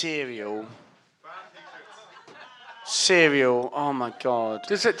 Cereal, oh my God.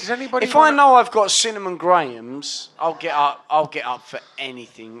 Does anybody... If I know I've got Cinnamon Grahams, I'll get up for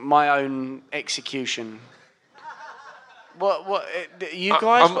anything. My own execution. What you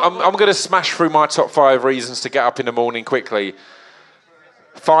guys... I'm going to smash through my top 5 reasons to get up in the morning quickly.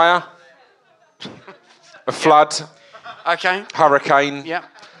 Fire, a flood, hurricane,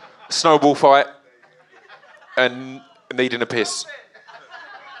 snowball fight, and needing a piss.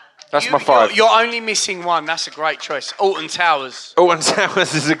 That's my 5. You're only missing one. That's a great choice. Alton Towers. Alton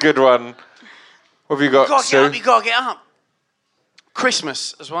Towers is a good one. What have you got, Stu? You got to get up.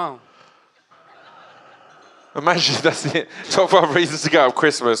 Christmas as well. Imagine that's it. Top 5 reasons to get up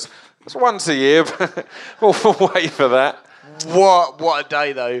Christmas. It's once a year. We'll wait for that. What a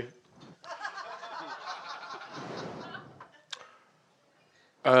day, though.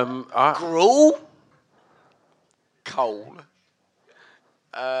 Gruel? Coal.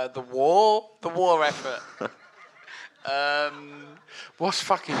 The war effort. What's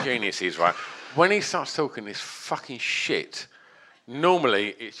fucking genius is, right, when he starts talking this fucking shit,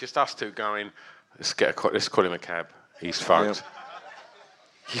 normally it's just us two going, let's call him a cab. He's fucked. Yep.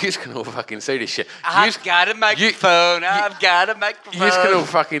 You can all fucking see this shit. I've got a microphone. I've got a microphone. You can all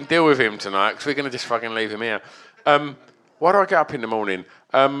fucking deal with him tonight because we're going to just fucking leave him here. Why do I get up in the morning?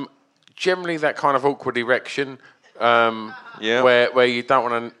 Generally that kind of awkward erection where you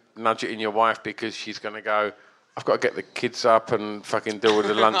don't want to nudge it in your wife because she's going to go, I've got to get the kids up and fucking deal with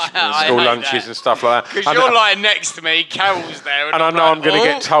the lunch, school lunches and stuff like that. Because you're lying next to me, Carol's there. And I know I'm going to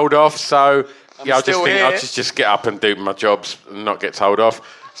get told off, so I'll just get up and do my jobs and not get told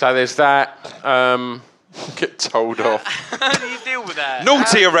off. So there's that. Get told off. How do you deal with that?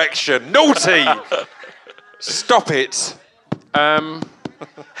 Naughty erection. Naughty. Stop it.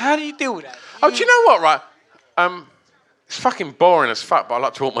 How do you deal with that? Do you know what, right? It's fucking boring as fuck, but I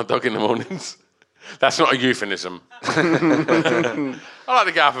like to walk my dog in the mornings. That's not a euphemism. I like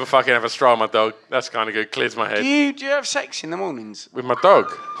to get up and fucking have a stroll with my dog. That's kind of good. Clears my head. Do you have sex in the mornings? With my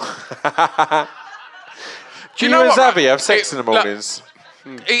dog? Do you know what, Zavi have sex in the mornings?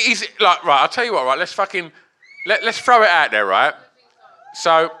 He's like, right, I'll tell you what, right, let's throw it out there, right?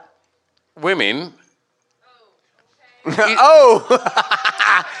 So, women...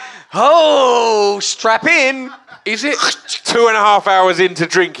 strap in. Is it 2.5 hours into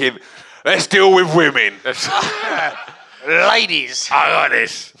drinking? Let's deal with women. Ladies. I like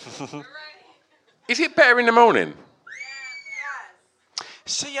this. Is it better in the morning?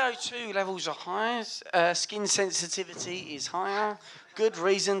 CO2 levels are higher. Skin sensitivity is higher. Good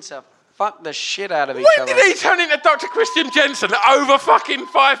reason to fuck the shit out of each other. When did he turn into Dr. Christian Jensen over fucking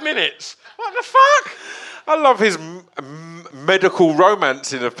 5 minutes? What the fuck? I love his medical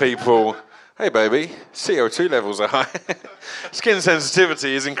romancing of people. Hey, baby, CO2 levels are high. Skin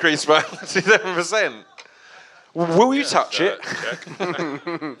sensitivity is increased by 7%. Will you touch it?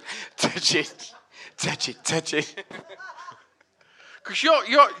 Touch it. Touch it. Touch it. Because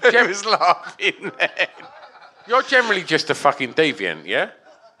you're was laughing then. You're generally just a fucking deviant, yeah?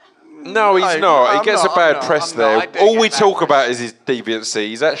 No, he's not. He gets a bad press there. All we talk about is his deviancy.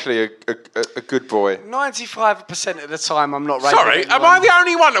 He's actually a good boy. 95% of the time, I'm not rating Sorry, anyone. am I the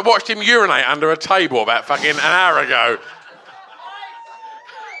only one that watched him urinate under a table about fucking an hour ago?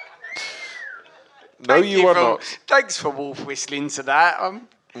 No, you are not. Thanks for wolf whistling to that.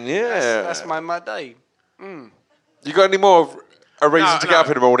 Yeah. That's my day. You got any more of a reason to get up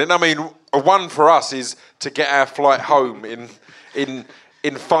in the morning? I mean, one for us is to get our flight home in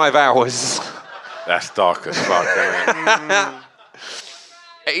 5 hours. That's dark as fuck, isn't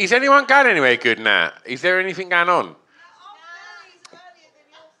it? Is anyone going anywhere good now? Is there anything going on?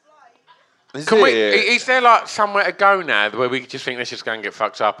 Is there like somewhere to go now where we just think let's just go and get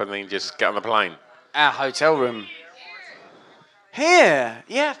fucked up and then just get on the plane? Our hotel room. Here.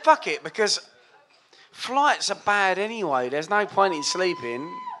 Yeah, fuck it, because flights are bad anyway. There's no point in sleeping.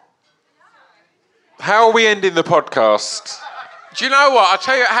 How are we ending the podcast? Do you know what? I'll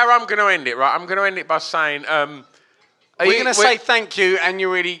tell you how I'm going to end it, right? I'm going to end it by saying... are you going to say thank you and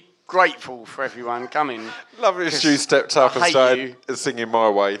you're really grateful for everyone coming? Lovely if Stu stepped up and started singing My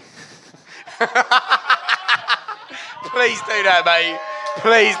Way. Please do that, mate.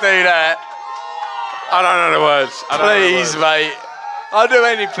 Please do that. I don't know the words. Please, mate. I'll do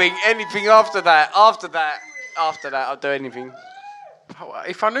anything after that. After that, I'll do anything.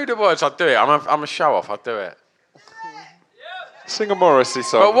 If I knew the words, I'd do it. I'm a show-off. I'd do it. Sing a Morrissey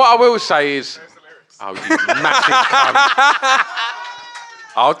song. But what I will say is... Oh, you massive cunt.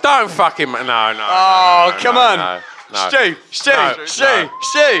 Oh, don't fucking... No. Oh, come on. No. Stu.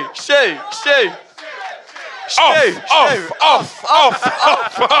 Off.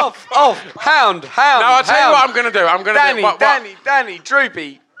 Hound. No, I'll tell you what I'm going to do. I'm going to do... Danny,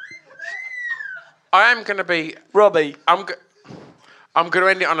 Droopy. I am going to be... Robbie. I'm going to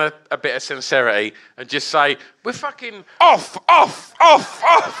end it on a bit of sincerity and just say, we're fucking... Off.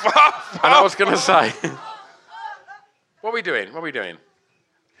 And I was going to say... What are we doing?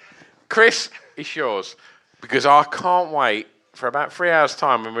 Chris, it's yours. Because I can't wait for about 3 hours'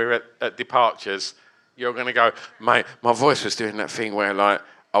 time when we're at departures. You're going to go, mate, my voice was doing that thing where, like,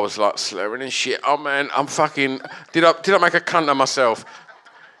 I was, like, slurring and shit. Oh, man, I'm fucking... Did I make a cunt of myself?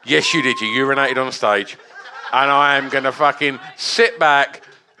 Yes, you did. You urinated on stage. And I am going to fucking sit back,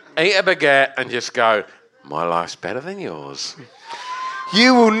 eat a baguette, and just go, my life's better than yours.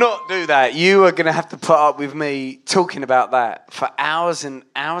 You will not do that. You are going to have to put up with me talking about that for hours and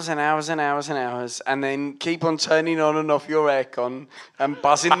hours and hours and hours and hours, and then keep on turning on and off your aircon and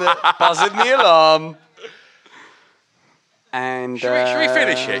buzzing the alarm. And should we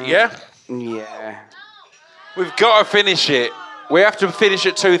finish it, yeah? Yeah. We've got to finish it. We have to finish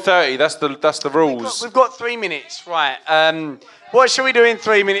at 2:30. That's the rules. We've got 3 minutes, right? What shall we do in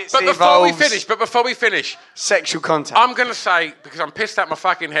 3 minutes? But before we finish, sexual contact. I'm gonna say, because I'm pissed out my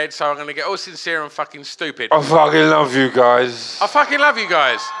fucking head, so I'm gonna get all sincere and fucking stupid. I fucking love you guys. I fucking love you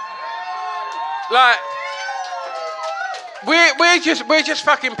guys. Like, we're just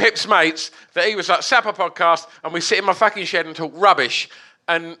fucking Pip's mates. That he was like, Sapper podcast, and we sit in my fucking shed and talk rubbish,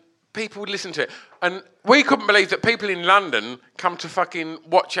 and people would listen to it. And we couldn't believe that people in London come to fucking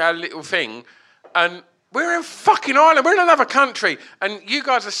watch our little thing. And we're in fucking Ireland. We're in another country. And you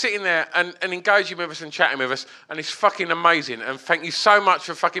guys are sitting there and engaging with us and chatting with us. And it's fucking amazing. And thank you so much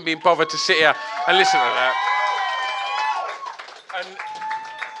for fucking being bothered to sit here and listen to that.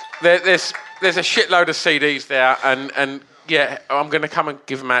 And there's a shitload of CDs there. And yeah, I'm going to come and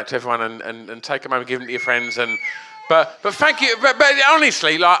give them out to everyone and take them home and give them to your friends. But thank you. But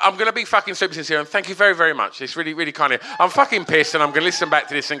honestly, like, I'm going to be fucking super sincere and thank you very, very much. It's really, really kind of you. I'm fucking pissed and I'm going to listen back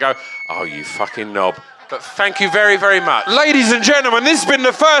to this and go, oh, you fucking knob. But thank you very, very much. Ladies and gentlemen, this has been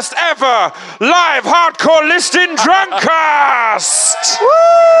the first ever live hardcore listing Drunkcast. Woo!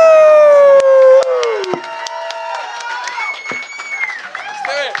 Let's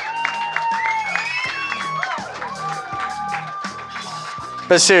do it.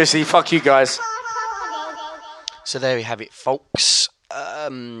 But seriously, fuck you guys. So there we have it, folks.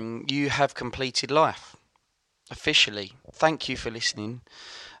 You have completed life. officially, thank you for listening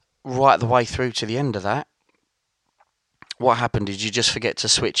right the way through to the end of that. What happened? Did you just forget to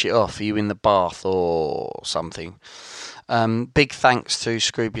switch it off? Are you in the bath or something? Big thanks to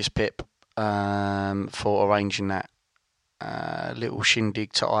Scroobius Pip for arranging that little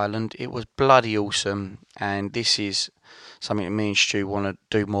shindig to Ireland. It was bloody awesome, and this is something that me and Stu want to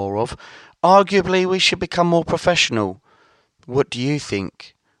do more of. Arguably, we should become more professional. What do you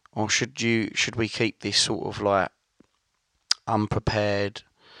think? Or should we keep this sort of like unprepared,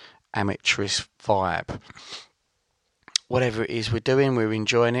 amateurish vibe? Whatever it is we're doing, we're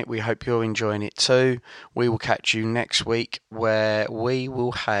enjoying it. We hope you're enjoying it too. We will catch you next week, where we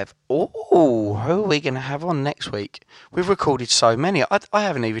will have... who are we going to have on next week? We've recorded so many. I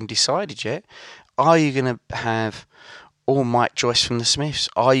haven't even decided yet. Are you going to have Mike Joyce from the Smiths?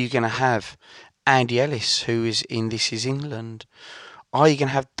 Are you going to have Andy Ellis, who is in This Is England? Are you going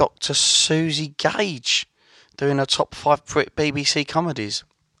to have Dr. Susie Gage doing her top 5 BBC comedies?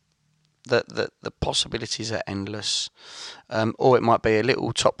 The possibilities are endless. Or it might be a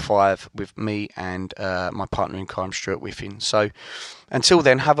little top 5 with me and my partner in crime, Stuart Whiffin. So until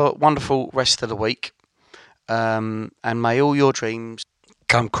then, have a wonderful rest of the week. And may all your dreams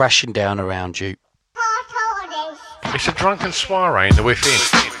come crashing down around you. It's a drunken soiree in the Whiffin.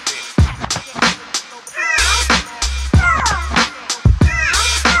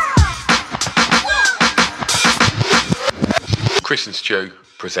 Chris and Stu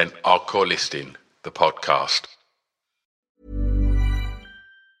present Hardcore Listing, the podcast.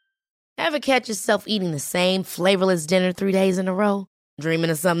 Ever catch yourself eating the same flavorless dinner 3 days in a row? Dreaming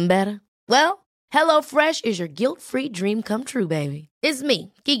of something better? Well, HelloFresh is your guilt-free dream come true, baby. It's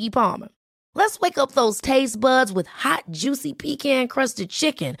me, Keke Palmer. Let's wake up those taste buds with hot, juicy pecan-crusted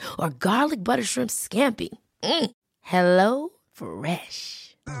chicken or garlic butter shrimp scampi. Hello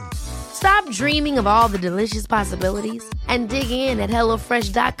Fresh. Stop dreaming of all the delicious possibilities and dig in at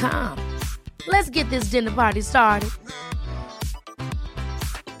HelloFresh.com. Let's get this dinner party started.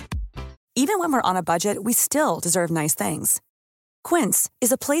 Even when we're on a budget, we still deserve nice things. Quince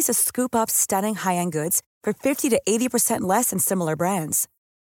is a place to scoop up stunning high-end goods for 50 to 80% less than similar brands.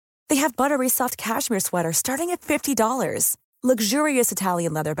 They have buttery soft cashmere sweaters starting at $50, luxurious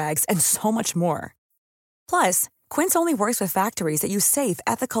Italian leather bags, and so much more. Plus, Quince only works with factories that use safe,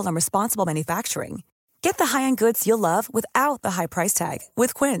 ethical, and responsible manufacturing. Get the high-end goods you'll love without the high price tag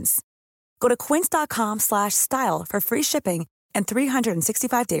with Quince. Go to quince.com/style for free shipping and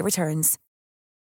 365-day returns.